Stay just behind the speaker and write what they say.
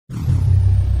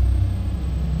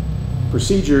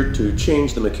Procedure to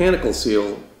change the mechanical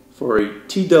seal for a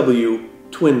TW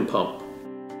twin pump.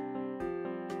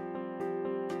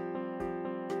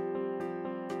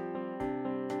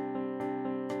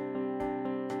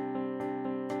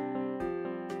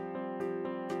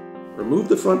 Remove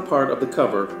the front part of the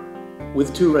cover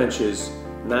with 2 wrenches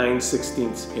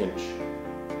 9/16 inch.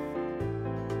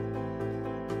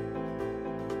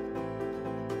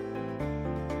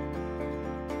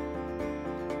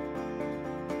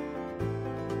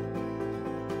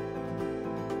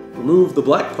 Remove the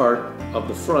black part of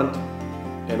the front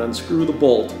and unscrew the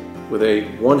bolt with a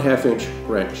 1/2 inch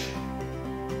wrench.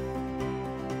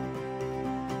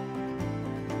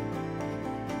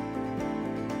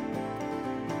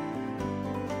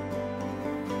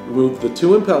 Remove the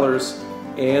 2 impellers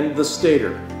and the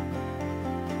stator.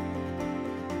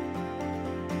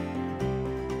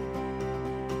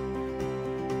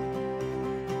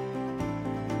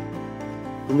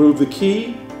 Remove the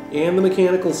key and the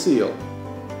mechanical seal.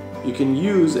 You can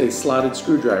use a slotted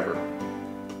screwdriver.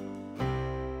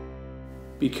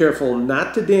 Be careful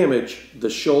not to damage the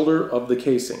shoulder of the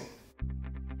casing.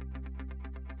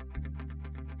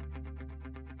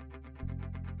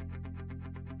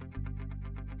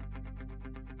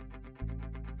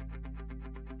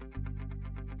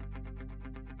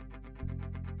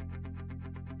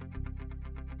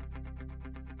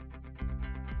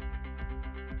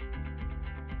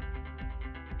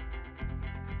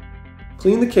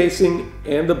 Clean the casing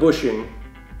and the bushing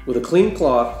with a clean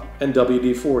cloth and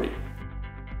WD-40.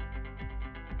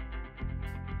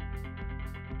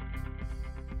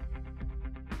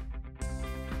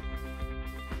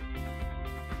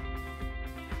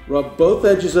 Rub both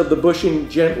edges of the bushing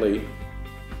gently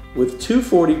with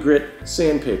 240 grit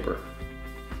sandpaper.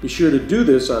 Be sure to do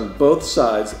this on both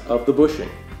sides of the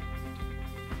bushing.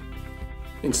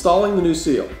 Installing the new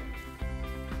seal.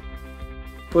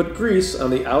 Put grease on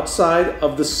the outside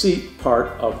of the seat part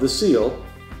of the seal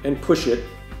and push it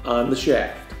on the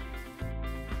shaft.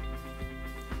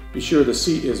 Be sure the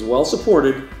seat is well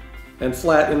supported and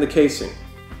flat in the casing.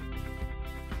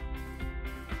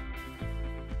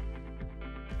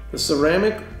 The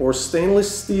ceramic or stainless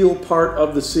steel part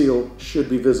of the seal should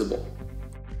be visible.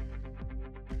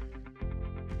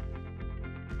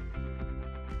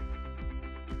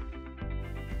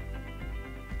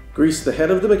 Grease the head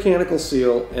of the mechanical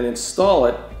seal and install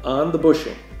it on the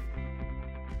bushing.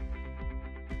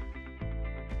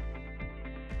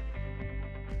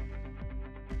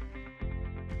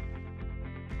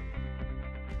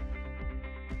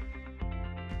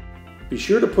 Be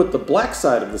sure to put the black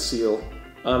side of the seal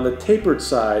on the tapered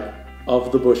side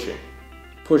of the bushing.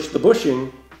 Push the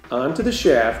bushing onto the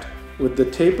shaft with the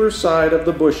taper side of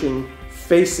the bushing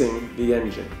facing the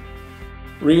engine.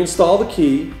 Reinstall the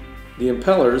key, the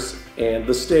impellers, and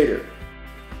the stator.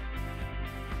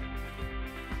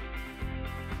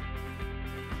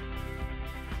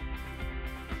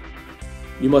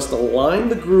 You must align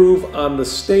the groove on the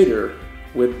stator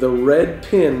with the red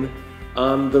pin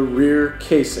on the rear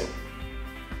casing.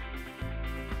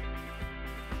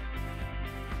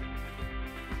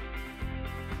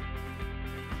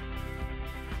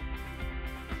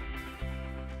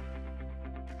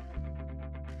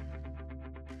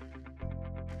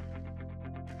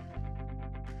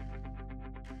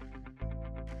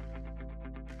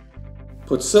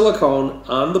 Put silicone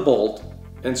on the bolt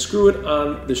and screw it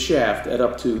on the shaft at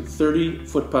up to 30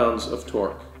 foot-pounds of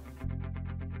torque.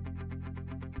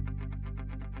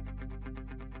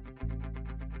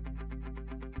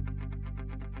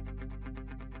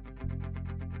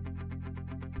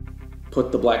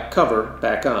 Put the black cover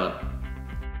back on.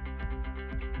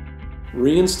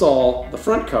 Reinstall the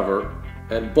front cover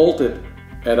and bolt it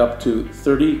at up to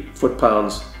 30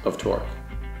 foot-pounds of torque.